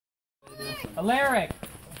Alaric,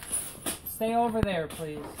 stay over there,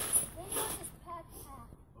 please.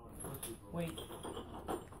 Wait.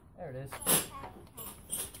 There it is.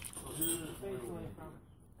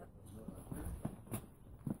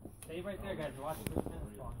 Stay right there, guys. Watch this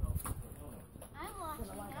tennis ball. I'm watching.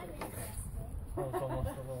 I'm interested. Oh, it's almost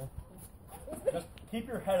a little. Just keep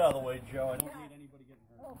your head out of the way, Joe. I don't need anybody getting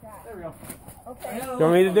hurt. Oh, God. There we go. Okay. You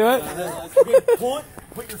want me to do it? Okay, pull it.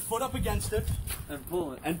 Put your foot up against it. And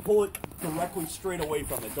pull it. And pull it directly straight away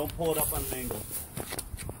from it. Don't pull it up on an angle.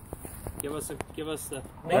 Give us the.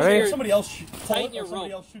 Make sure somebody else tighten your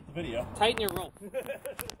somebody rope. else shoot the video. Tighten your rope.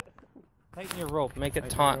 Tighten your rope. Make it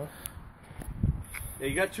taut. Yeah,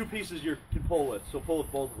 you got two pieces you can pull with, so pull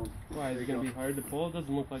with both of them. Why, is it going to be hard to pull? It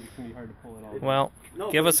doesn't look like it's going to be hard to pull at all.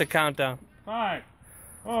 Well, give us a countdown. 5,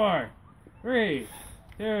 4, 3,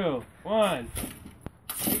 2, 1.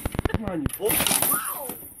 Come on, you pull.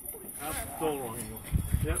 That's still wrong angle.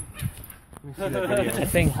 Yep. That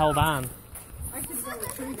thing held on. I can go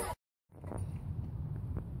retrieve it.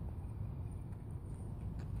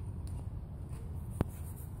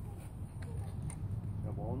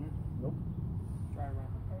 Got ball in there? Nope.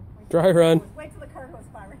 Dry run. Wait till the car goes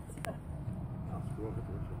by. I'll screw up at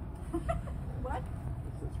the windshield. What?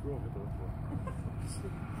 Let's screw up at the windshield.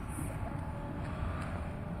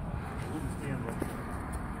 It wouldn't stand right there.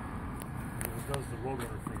 It does the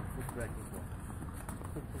roadrunner thing. Flip back this way.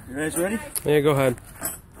 You guys ready? Yeah, go ahead.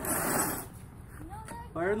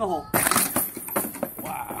 Fire in the hole.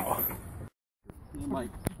 Wow. Mike.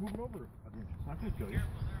 Move it over. It's not going to kill you.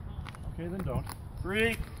 Okay, then don't.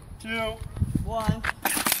 3, 2, 1.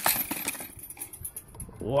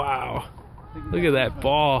 Wow. Look at that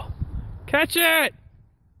ball. Catch it!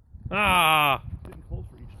 Ah. Getting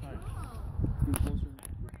closer each time. Getting closer.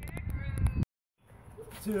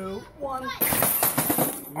 2, 1.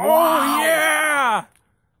 Oh, yeah!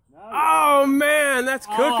 Oh, man, that's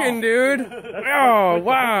cooking, dude. Oh,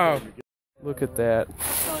 wow. Look at that. I'm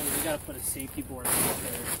telling you, we gotta put a safety board out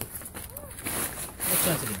there.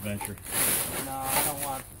 That's an adventure. No, I don't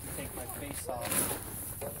want to take my face off.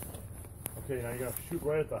 Okay, now you gotta shoot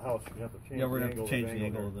right at the house. You have to change we're the gonna angle. have to change the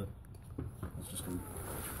angle of the. That's just gonna.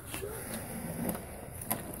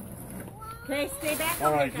 Okay, stay back.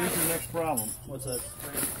 All right, here's your next problem. What's that?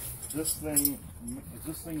 This thing, is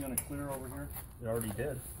this thing gonna clear over here? It already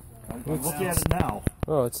did. Look at it now.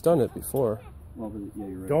 Oh, it's done it before. Well, yeah,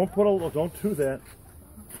 you're right. Don't do that.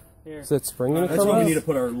 Here. Is that spring gonna That's come where we out? need to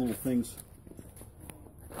put our little things.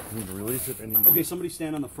 You need to release it and Okay, somebody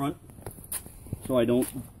stand on the front, so I don't.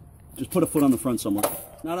 Just put a foot on the front somewhere.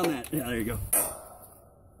 Not on that. Yeah, there you go.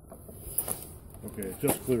 Okay, it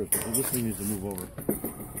just clears, but this thing needs to move over.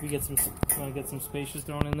 We get some. Want to get some spaces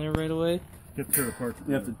thrown in there right away? Get tear apart.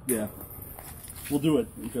 You have to. Yeah. We'll do it.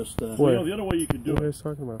 Just. You know, the other way you could do What are you it, guys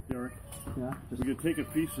talking about? Derek, Yeah. we could take a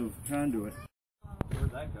piece of conduit.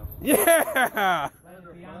 Where'd that go? Yeah!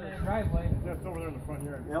 Beyond that driveway. That's over there in the front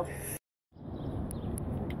yard. Yep.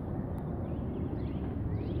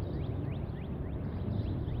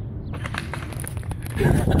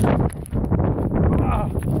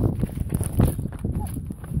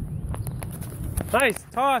 Nice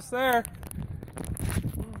toss there.